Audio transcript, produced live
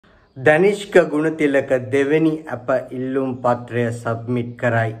Danushka Gunathilaka දෙවෙනි අප ඉල්ලුම් පත්‍රය submit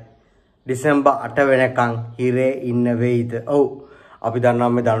කරයි. දෙසැම්බර් 8 වෙනකන් හිරේ ඉන්න වෙයිද? ඔව්. අපි දන්නවා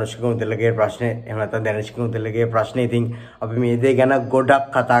මේ Danushka Gunathilakaගේ ප්‍රශ්නේ. එහෙම නැත්නම් Danushka Gunathilakaගේ ප්‍රශ්නේ. ඉතින් අපි මේ දේ ගැන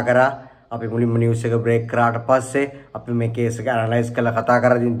ගොඩක් කතා කරා. අපි මුලින්ම නිවුස් එක බ්‍රේක් කරාට පස්සේ අපි මේ කේස් එක ඇනලයිස් කරලා කතා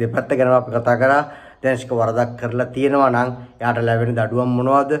කරා. ඉතින් දෙපැත්ත ගැන අපි කතා කරා. Danushka වරදක් කරලා තියෙනවා නම් එයාට ලැබෙන දඩුවම්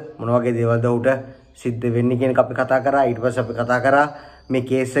මොනවද? මොන වගේ දේවල්ද උට සිද්ධ වෙන්නේ කියන එක අපි කතා කරා. ඊට පස්සේ අපි කතා කරා මේ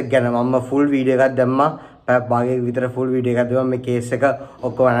කේස් එක ගැන. මම ෆුල් වීඩියෝ එකක් දැම්මා. පැය භාගයක විතර ෆුල් වීඩියෝ එකක් දැම්මා මේ කේස් එක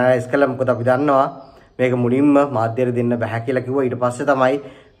ඔක්කොම ඇනලයිස් කළා. මොකද අපි දන්නවා මේක මුලින්ම මාධ්‍යයට දෙන්න බෑ කියලා කිව්වා. ඊට පස්සේ තමයි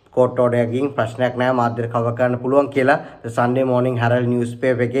කෝට් ඕඩර් එකකින් ප්‍රශ්නයක් නැහැ මාධ්‍යයට කවර් කරන්න පුළුවන් කියලා Sunday Morning Herald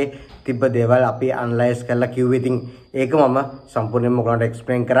newspaper එකේ තිබ්බ දේවල් අපි ඇනලයිස් කරලා කිව්වේ. ඉතින් ඒක මම සම්පූර්ණයෙන්ම ඔයගොල්ලන්ට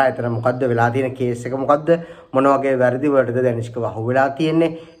එක්ස්ප්ලেইন කරා. එතන මොකද්ද වෙලා තියෙන කේස් එක මොකද්ද? මොන වගේ වැරදි වලටද Danushka වහු වෙලා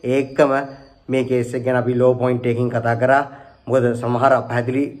තියෙන්නේ? ඒකම මේ කේස් එක ගැන අපි ලෝ පොයින්ට් එකකින් කතා කරා. මොකද සමහර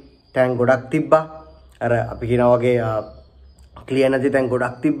අපහැදිලි තැන් ගොඩක් තිබ්බා. අර අපි කියනවා වගේ ක්ලියර් නැති තැන්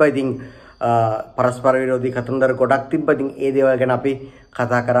ගොඩක් තිබ්බා. ඉතින් පරස්පර විරෝධී කතන්දර ගොඩක් තිබ්බා. ඉතින් ඒ දේවල් ගැන අපි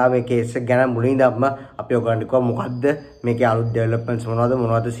කතා කරා මේ කේස් එක ගැන. මුලින් ඉඳන්ම අපි ඔයගොල්ලන්ට කිව්වා මොකද්ද මේකේ අලුත් ඩෙවලොප්මන්ට්ස්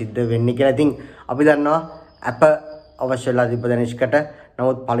මොනවද සිද්ධ වෙන්නේ කියලා. ඉතින් අපි දන්නවා අප අවශ්‍යලා තිබ්බ Danushකට.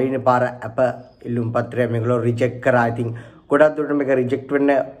 නමුත් පළවෙනි පාර අප ඉල්ලුම් පත්‍රය මේගොල්ලෝ රිජෙක්ට් කරා. ඉතින් ගොඩක් දුරට මේක රිජෙක්ට් වෙන්න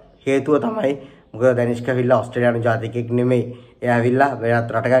හේතුව තමයි මොකද Danushka විල්ලා ඕස්ට්‍රේලියානු ජාතිකයෙක් නෙමෙයි. එයා ඇවිල්ලා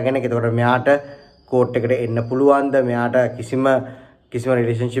වෙනත් රටක කෙනෙක්. ඒකට මෙයාට කෝට් එකට එන්න පුළුවන්ද? මෙයාට කිසිම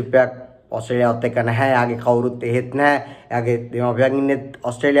රිලේෂන්ෂිප් එකක් ඕස්ට්‍රේලියාවත් එක්ක නැහැ. එයාගේ කවුරුත් එහෙත් නැහැ. එයාගේ දෙමාපියන් ඉන්නේ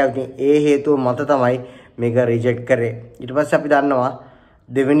ඕස්ට්‍රේලියාවේ. ඉතින් ඒ හේතුව මත තමයි මේක රිජෙක්ට් කරේ. ඊට පස්සේ අපි දන්නවා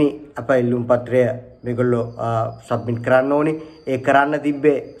දෙවෙනි අප ඉල්ලුම් පත්‍රය මේගොල්ලෝ සබ්මිට් කරන්න ඕනේ. ඒ කරන්න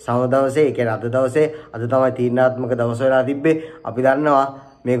තිබ්බේ සමහර දවසේ, ඒ කියන්නේ අද දවසේ. අද තමයි තීරණාත්මක දවස වෙලා තිබ්බේ. අපි දන්නවා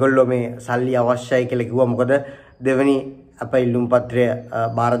මේගොල්ලෝ මේ සල්ලි අවශ්‍යයි කියලා කිව්වා. මොකද දෙවෙනි අප ඉල්ලුම් පත්‍රය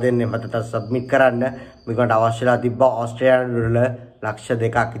බාර දෙන්නේ මතට සබ්මිට් කරන්න මේකට අවශ්‍යලා තිබ්බා ඕස්ට්‍රේලියානු ඩොලර් ලක්ෂ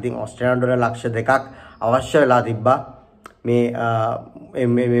 2ක්. ඉතින් ඕස්ට්‍රේලියානු ඩොලර් ලක්ෂ 2ක් අවශ්‍ය වෙලා තිබ්බා.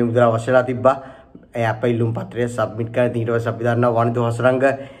 මේ මුදල අවශ්‍යලා තිබ්බා ඒ අප ඉල්ලුම් පත්‍රය සබ්මිට් කරලා. ඊට පස්සේ අපි දන්නවා වනිදු හසරංග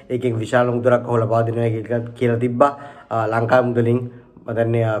ඒකෙන් විශාල මුදලක් හොල ලබා දෙනවා කියලා තිබ්බා. ලංකාවේ මුදලින්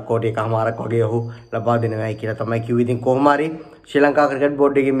මදන්නේ කෝටි එකමාරක් වගේ ඔහු ලබා දෙනවා කියලා තමයි කිව්වේ. ඉතින් කොහොම හරි ශ්‍රී ලංකා ක්‍රිකට්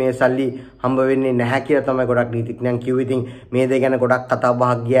බෝඩ් එකේ මේ සල්ලි හම්බ වෙන්නේ නැහැ කියලා තමයි ගොඩක් නීතිඥයන් කිව්වේ. ඉතින් මේ දේ ගැන ගොඩක් කතා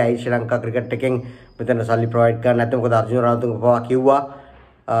බහක් ගියා. ශ්‍රී ලංකා ක්‍රිකට් එකෙන් මෙතන සල්ලි ප්‍රොවයිඩ් කරන්න නැත්නම් මොකද අර්ජුන රණතුංග පවා කිව්වා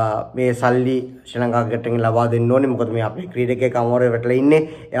මේ සල්ලි ශ්‍රී ලංකා ක්‍රිකට් එකෙන් ලබා දෙන්න ඕනේ. මොකද මේ අපේ ක්‍රීඩකයෙක් කමෝරේ වැටලා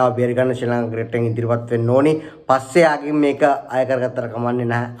ඉන්නේ. එයාව බේර ගන්න ශ්‍රී ලංකා ක්‍රිකට් එකෙන් ඉදිරිපත් වෙන්න ඕනේ. පස්සේ ආගෙන් මේක අය කරගත්තට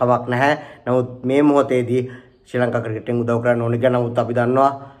කමක් නැහැ. නමුත් මේ මොහොතේදී ශ්‍රී ලංකා ක්‍රිකට් එකෙන් උදව් කරන්න ඕනේ කියලා. නමුත් අපි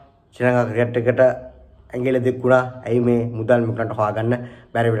දන්නවා ශ්‍රී ලංකා ක්‍රිකට් එකට ඇඟිලි දෙකුණා. ඇයි මේ මුදල් මෙකට හොයාගන්න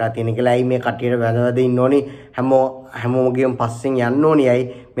බැරි වෙලා තියෙන කියලා. ඇයි මේ කටියට වැඳවද ඉන්න ඕනි? හැමෝගෙම පස්සෙන් යන්න ඕනි. ඇයි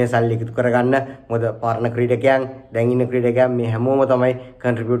මේ සල්ලි එකතු කරගන්න? මොකද පාරණ ක්‍රීඩකයන් දැන් ඉන්න ක්‍රීඩකයන් මේ හැමෝම තමයි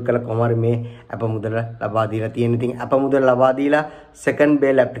කන්ට්‍රිබියුට් කරලා කොහොම හරි මේ අප මුදල ලබා දීලා තියෙන. ඉතින් අප මුදල ලබා දීලා සෙකන්ඩ්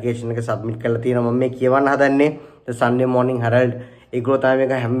බේල් ඇප්ලිකේෂන් එක සබ්මිට් කරලා තියෙනවා. මම මේ කියවන්න හදන්නේ The Sunday Morning Herald. ඒගොල්ලෝ තමයි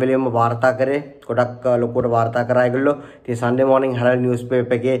මේක හැම වෙලෙම වාර්තා කරේ. ගොඩක් ලොකුවට වාර්තා කරා ඒගොල්ලෝ. ඉතින් Sunday Morning Herald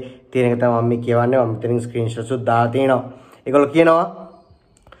newspaper එකේ තියෙන එක තමයි මම මේ කියවන්නේ. මම මෙතනින් ස්ක්‍රීන්ෂොට්ස් උත් දාලා තියෙනවා. ඒගොල්ලෝ කියනවා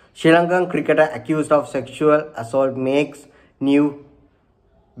Sri Lankan cricketer accused of sexual assault makes new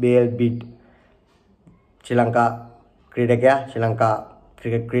bail bid. Sri Lanka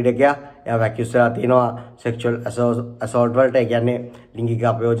cricket ක්‍රීඩකයා එයාව accused වෙලා තියෙනවා sexual assault වලට. ඒ කියන්නේ ලිංගික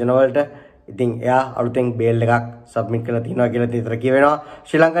අපයෝජන වලට. ඉතින් එයා අලුතෙන් බේල් එකක් සබ්මිට් කරලා තියෙනවා කියලා විතර කියවෙනවා.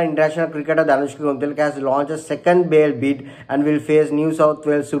 Sri Lankan international cricketer Danushka Gunathilaka has launched a second bail bid and will face New South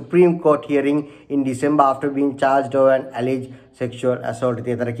Wales Supreme Court hearing in December after being charged over an alleged sexual assault.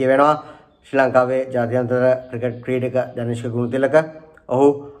 විතර කියවෙනවා. ශ්‍රී ලංකාවේ ජාත්‍යන්තර cricket ක්‍රීඩක Danushka Gunathilaka ඔහු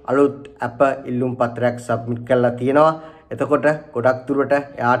අලුත් අප ඉල්ලුම් පත්‍රයක් submit කරලා තියෙනවා. එතකොට ගොඩක් දුරට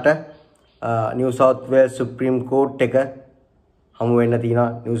එයාට New South Wales Supreme Court එක හමු වෙන්න තියෙනවා.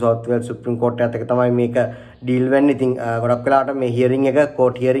 New South Wales Supreme Court එකත් එක තමයි මේක ඩීල් වෙන්නේ. ඉතින් ගොඩක් වෙලාවට මේ හියරින් එක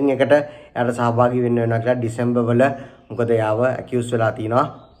කෝට් හියරින් එකට එයාට සහභාගී වෙන්න වෙනවා කියලා ඩිසෙම්බර් වල. මොකද එයාව ඇකියුස් වෙලා තියෙනවා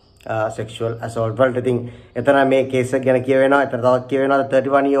sexual assault වලට. ඉතින් එතන මේ කේස් එක ගැන කියවෙනවා. එතන තවත් කියවෙනවා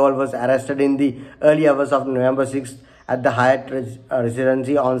 31-year-old was arrested in the early hours of November 6th at the Hyatt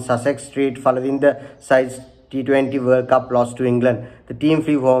residency on Sussex Street following the side's T20 World Cup loss to England. The team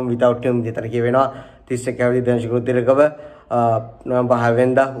flew home without him. එතන කියවෙනවා 31 වෙනි Danushka Gunathilakaව November 6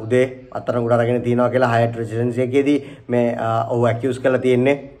 වෙනිදා උදේ අත්අඩංගුවට අරගෙන තියනවා කියලා Hyatt residency එකේදී මේ ඔහු ඇකියුස් කරලා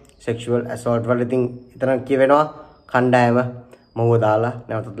තියෙන්නේ sexual assault වල. ඉතින් එතන කියවෙනවා කණ්ඩායම මොහොව දාලා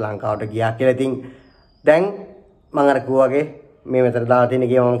නැවතත් ලංකාවට ගියා කියලා. ඉතින් දැන් මම අර කිව්වා වගේ මේ මෙතන දාලා තියෙන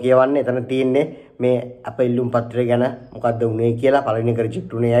කේ මම කියවන්නේ. එතන තියෙන්නේ මේ අප ඉල්ලුම් පත්‍රය ගැන මොකද්ද උනේ කියලා පළවෙනි එක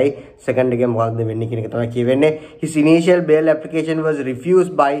රිජෙක්ට් උනේ ඇයි සෙකන්ඩ් එකෙන් මොකක්ද වෙන්නේ කියන එක තමයි කියවෙන්නේ. His initial bail application was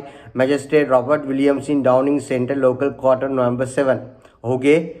refused by Magistrate Robert Williams in Downing Centre Local Court on November 7.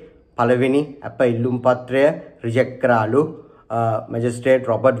 ඔහුගේ පළවෙනි අප ඉල්ලුම් පත්‍රය රිජෙක්ට් කරාලු Magistrate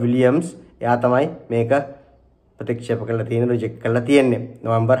Robert Williams. එයා තමයි මේක ප්‍රතික්ෂේප කරලා තියෙන රිජෙක්ට් කරලා තියෙන්නේ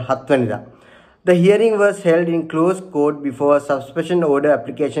නොවැම්බර් 7 වෙනිදා. The hearing was held in closed court before a suspension order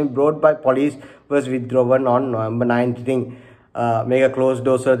application brought by police was withdrawn on November 9th. ඉතින් මේක closed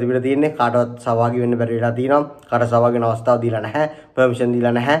doors වල තිබිලා තියෙන්නේ කාටවත් සහභාගී වෙන්න බැරි වෙලා තියෙනවා. කාට සහභාගී වෙන්න අවස්ථාව දීලා නැහැ. permission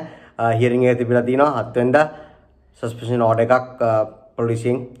දීලා නැහැ. hearing එක තිබිලා තියෙනවා 7 වෙනිදා suspension order එකක්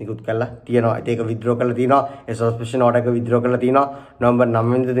පොලිසියෙන් නිකුත් කරලා තියෙනවා. ඒක withdraw කරලා තියෙනවා. ඒ suspension order එක withdraw කරලා තියෙනවා. නොවැම්බර්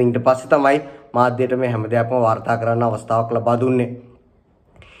 9 වෙනිදා ඊට පස්සේ තමයි මාධ්‍යයට මේ හැම දෙයක්ම වාර්තා කරන්න අවස්ථාවක් ලබා දුන්නේ.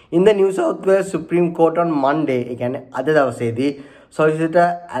 In the New South Wales Supreme Court on Monday, again, other davasedi, Solicitor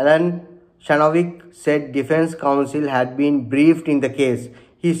Alan Shanovic said Defence Counsel had been briefed in the case.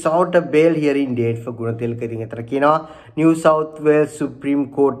 He sought a bail hearing date for Gunathilaka Dingatrakina, New South Wales Supreme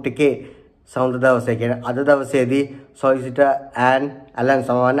Court take. Sound davase again, other davasedi, Solicitor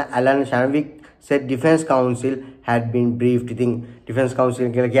Alan Shanovic said Defence Counsel had been briefed. I think Defence Counsel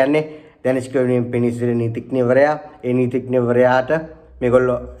again, Danushka Gunathilaka නීතිඥවරයා ඒ නීතිඥවරයාට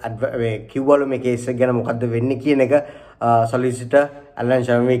මේගොල්ලෝ කිව්වලු මේ case එක ගැන මොකද්ද වෙන්නේ කියන එක solicitor Allan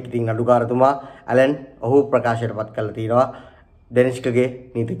ශර්මික් ඉතින් අඩුකාරතුමා ඇලන් ඔහු ප්‍රකාශයටපත් කළා තියෙනවා ඩෙනිෂ්කගේ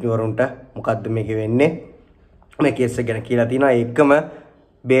නීතිඥවරුන්ට මොකද්ද මේකේ වෙන්නේ මේ කේස් එක ගැන කියලා තියෙනවා ඒකම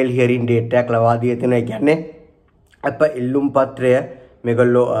බේල් හියරින් ඩේට් එකක් ලබා දී තියෙනවා ඒ කියන්නේ අප ඉල්ලුම් පත්‍රය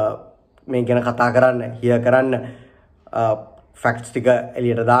මේගොල්ලෝ මේ ගැන කතා කරන්න හිය කරන්න ෆැක්ට්ස් ටික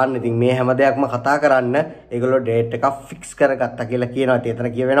එළියට දාන්න. ඉතින් මේ හැම දෙයක්ම කතා කරන්න ඒගොල්ලෝ ඩේට් එකක් ෆික්ස් කරගත්තා කියලා කියනවා. ඒත්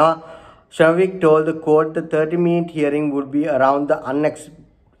එතන කියවෙනවා Shavik told the court the 30-minute hearing would be around the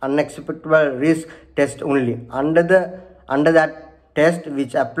unacceptable risk test only. Under that test,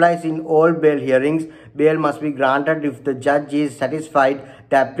 which applies in all bail hearings, bail must be granted if the judge is satisfied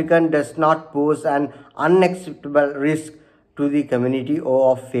the applicant does not pose an unacceptable risk to the community or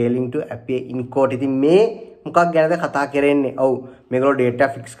of failing to appear in court. ඉතින් මේ මොකක් ගැනද කතා කරන්නේ? ඔව් මේගොල්ලෝ data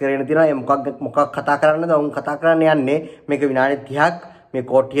fix කරගෙන තියෙනවා. ඒ මොකක් කතා කරන්නද? ඔවුන් කතා කරන්න යන්නේ මේක විනාඩි 30ක් මේ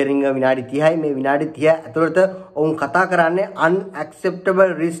කෝට් හියරින්ග් විනාඩි 30යි මේ විනාඩි 30 ඇතුළත ඔවුන් කතා කරන්නේ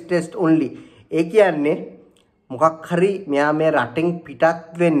unacceptable risk test only. ඒ කියන්නේ මොකක් හරි මෙයා මේ රටින්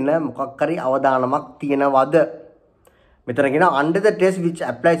පිටත් වෙන්න මොකක් හරි අවදානමක් තියනවද? මෙතන කියනවා under the test which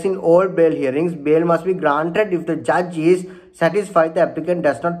applies in all bail hearings, bail must be granted if the judge is satisfied the applicant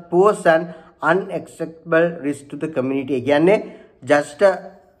does not pose an unacceptable risk to the community. ඒ කියන්නේ just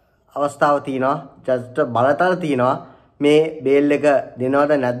අවස්ථාව තියෙනවා just බලතල තියෙනවා මේ bail එක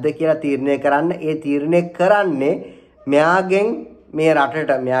දෙනවද නැද්ද කියලා තීරණය කරන්න. ඒ තීරණය කරන්නේ මෙයාගෙන් මේ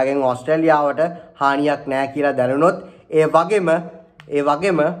රටට මෙයාගෙන් ඕස්ට්‍රේලියාවට හානියක් නැහැ කියලා දැනුනොත් ඒ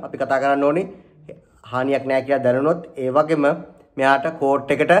වගේම අපි කතා කරන්න ඕනේ හානියක් නැහැ කියලා දැනුනොත් ඒ වගේම මෙයාට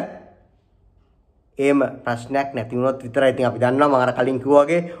කෝට් එකට එහෙම ප්‍රශ්නයක් නැති වුණොත් විතරයි. ඉතින් අපි දන්නවා මම අර කලින් කිව්වා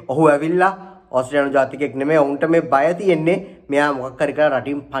වගේ ඔහු ඇවිල්ලා ऑस्ट्रेलियानु ජාතිකයෙක් නෙමෙයි. උන්ට මේ බය තියෙන්නේ මෙයා මොකක් හරි කරලා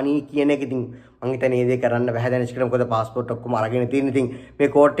රටින් පණී කියන එක. ඉතින් මං හිතන්නේ මේ දේ කරන්න බෑ දැනිෂ්කට. මොකද પાස්පෝර්ට් ඔක්කොම අරගෙන තියෙන. ඉතින් මේ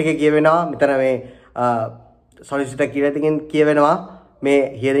කෝට් එකේ කියවෙනවා මෙතන මේ සොලිසිටර් කියලා එකකින් කියවෙනවා මේ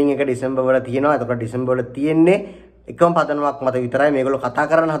හියරින් එක ඩිසෙම්බර් වල තියෙනවා. එතකොට ඩිසෙම්බර් වල තියෙන්නේ එකම පදනමක් මත විතරයි. මේගොල්ලෝ කතා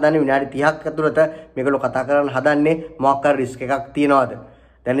කරන්න හදන්නේ විනාඩි 30ක් ඇතුළත මේගොල්ලෝ කතා කරන්න හදන්නේ මොකක් හරි රිස්ක් එකක් තියනවාද?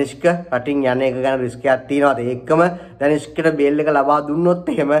 දැනිෂ්ක රටින් යන එක ගැන රිස්ක් එකක් තියනවාද? ඒකම දැනිෂ්කට බේල් එක ලබා දුන්නොත්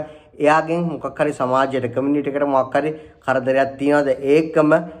එහෙම එයාගෙන් මොකක් හරි සමාජයට කමියුනිටි එකට මොකක් හරි කරදරයක් තියනවාද? ඒකම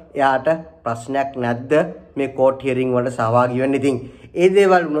එයාට ප්‍රශ්නයක් නැද්ද මේ කෝට් හියරින් වලට සහභාගී වෙන්න? ඉතින් ඒ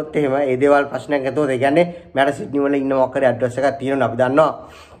දේවල් වුණොත් එහෙම ඒ දේවල් ප්‍රශ්නයක් නැතුවද? ඒ කියන්නේ මට සිඩ්නි වල ඉන්න මොකක් හරි ඇඩ්‍රස් එකක් තියෙනවා. අපි දන්නවා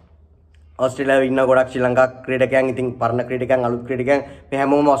ऑस्ट्रेलियाවේ ඉන්න ගොඩක් ශ්‍රී ලංකා ක්‍රීඩකයන් ඉතින් පරණ ක්‍රීඩකයන් අලුත් ක්‍රීඩකයන් මේ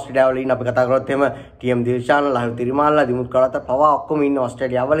හැමෝම ऑस्ट्रेलिයාවල ඉන්න. අපි කතා කරොත් එහෙම ටීඑම් දිල්ෂාන් ලහිරු තිරිමාල්ලා දිමුත් කරත පවා ඔක්කොම ඉන්න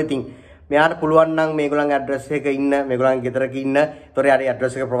ऑस्ट्रेलिයාවල. ඉතින් මෙයාට පුළුවන් නම් මේගොල්ලන්ගේ ඇඩ්‍රස් එක ඉන්න මේගොල්ලන්ගේ ගෙදරක ඉන්න. ඒතොර යාට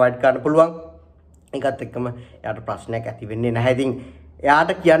ඇඩ්‍රස් එක ප්‍රොවයිඩ් කරන්න පුළුවන්. ඒකත් එක්කම එයාට ප්‍රශ්නයක් ඇති වෙන්නේ නැහැ. ඉතින්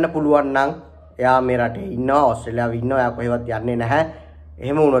එයාට කියන්න පුළුවන් නම් එයා මේ රටේ ඉන්නවා ऑस्ट्रेलिයාවේ ඉන්නවා එයා කොහෙවත් යන්නේ නැහැ.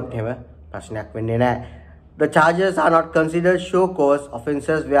 එහෙම වුණොත් එහෙම ප්‍රශ්නයක් වෙන්නේ නැහැ. The charges are not considered show cause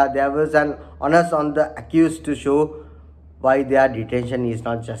offences where there was an onus on the accused to show why their detention is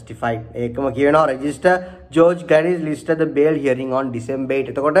not justified. ඒකම කියනවා register George ගනිස් listed the bail hearing on December 8.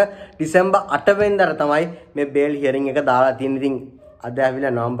 එතකොට ඩිසෙම්බර් 8 වෙනිදාට තමයි මේ bail hearing එක දාලා තියෙන්නේ. ඉතින් අද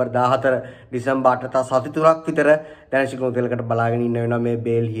ඇවිල්ලා නොවැම්බර් 14 ඩිසෙම්බර් 8 තා සති 3ක් විතර දැනුෂ්ක ගුණතිලකට බලාගෙන ඉන්න වෙනවා මේ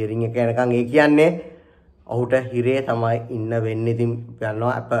bail hearing එක යනකම්. ඒ කියන්නේ ඔහුට හිරේ තමයි ඉන්න වෙන්නේ. ඉතින්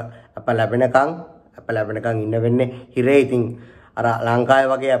යනවා අප ලැබෙනකම් ඉන්න වෙන්නේ හිරේ. ඉතින් අර ලංකාවේ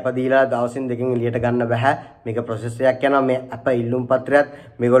වගේ ඇප දීලා දවසින් දෙකකින් එළියට ගන්න බෑ. මේක ප්‍රොසෙස් එකක් යනවා. මේ ඇප ඉල්ලුම් පත්‍රයත්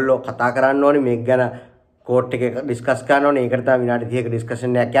මේගොල්ලෝ කතා කරන්න ඕනේ. මේක ගැන කෝට් එකේ ඩිස්කස් කරන්න ඕනේ. ඒකට තමයි විනාඩි 30ක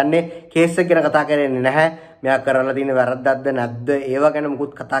ඩිස්කෂන් එකක් යන්නේ. කේස් එක ගැන කතා කරන්නේ නැහැ. මෙයා කරලා තියෙන වැරද්දක්ද නැද්ද ඒව ගැන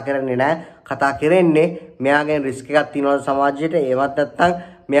මුකුත් කතා කරන්නේ නැහැ. කතා කරන්නේ මෙයාගෙන් රිස්ක් එකක් තියනවද සමාජයට. ඒවත් නැත්තම්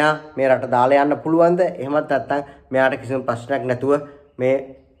මෙයා මේ රට දාලා යන්න පුළුවන්ද? එහෙමත් නැත්තම් මෙයාට කිසිම ප්‍රශ්නයක් නැතුව මේ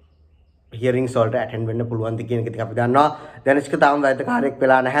හියරින්ග්ස් වලට ඇටෙන්ඩ් වෙන්න පුළුවන්ද කියන එක ඉතින් අපි දන්නවා. දැනුෂ්ක තාම වැරදිකාරයෙක්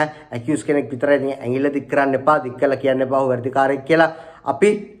වෙලා නැහැ. ඇකියුස් කෙනෙක් විතරයි. ඉතින් ඇඟිල්ල දික් කරන්න එපා. දික් කළා කියන්න එපා. ඔහු වැරදිකාරයෙක් කියලා.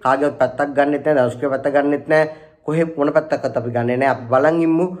 අපි කාගේවත් පැත්තක් ගන්නෙත් නැහැ. දැනුෂ්කගේ පැත්ත ගන්නෙත් නැහැ. කොහේ මොන පැත්තක්වත් අපි ගන්නෙ නැහැ. අපි බලන්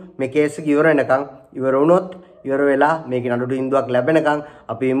ඉමු මේ කේස් එක ඉවර වෙනකන්. ඉවර වුණොත් ඉවර වෙලා මේකේ නඩු හින්දුවක් ලැබෙනකන්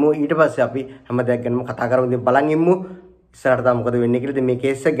අපි ඉමු. ඊට පස්සේ අපි හැම දෙයක් ගැනම කතා කරමු. ඉතින් බලන් ඉමු ඉස්සරහට තව මොකද වෙන්නේ කියලා. ඉතින් මේ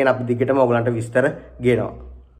කේස් එක ගැන අපි දිගටම ඔයගලන්ට විස්තර ගේනවා.